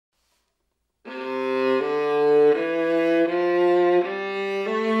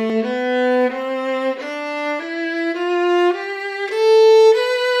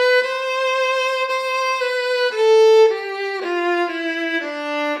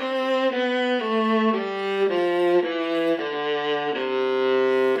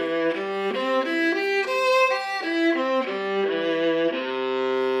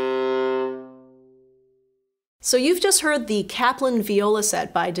So you've just heard the Kaplan Viola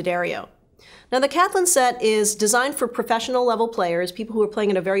set by D'Addario. Now the Kaplan set is designed for professional level players, people who are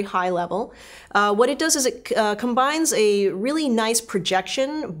playing at a very high level. What it does is it combines a really nice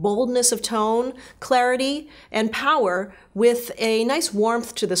projection, boldness of tone, clarity, and power with a nice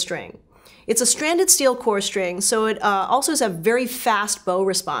warmth to the string. It's a stranded steel core string, so it also has a very fast bow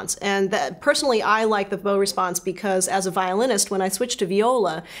response. And personally, I like the bow response because as a violinist, when I switch to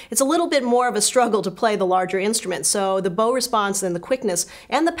viola, it's a little bit more of a struggle to play the larger instrument. So the bow response and the quickness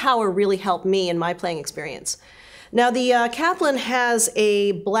and the power really help me in my playing experience. Now the Kaplan has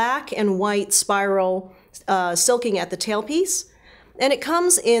a black and white spiral silking at the tailpiece. And it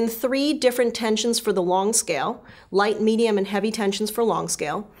comes in 3 different tensions for the long scale, light, medium, and heavy tensions for long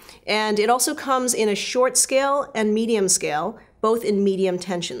scale. And it also comes in a short scale and medium scale, both in medium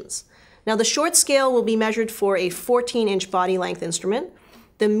tensions. Now the short scale will be measured for a 14-inch body length instrument.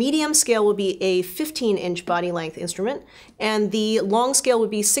 The medium scale will be a 15-inch body length instrument. And the long scale would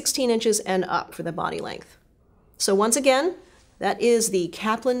be 16 inches and up for the body length. So once again, that is the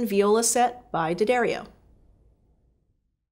Kaplan Viola set by D'Addario.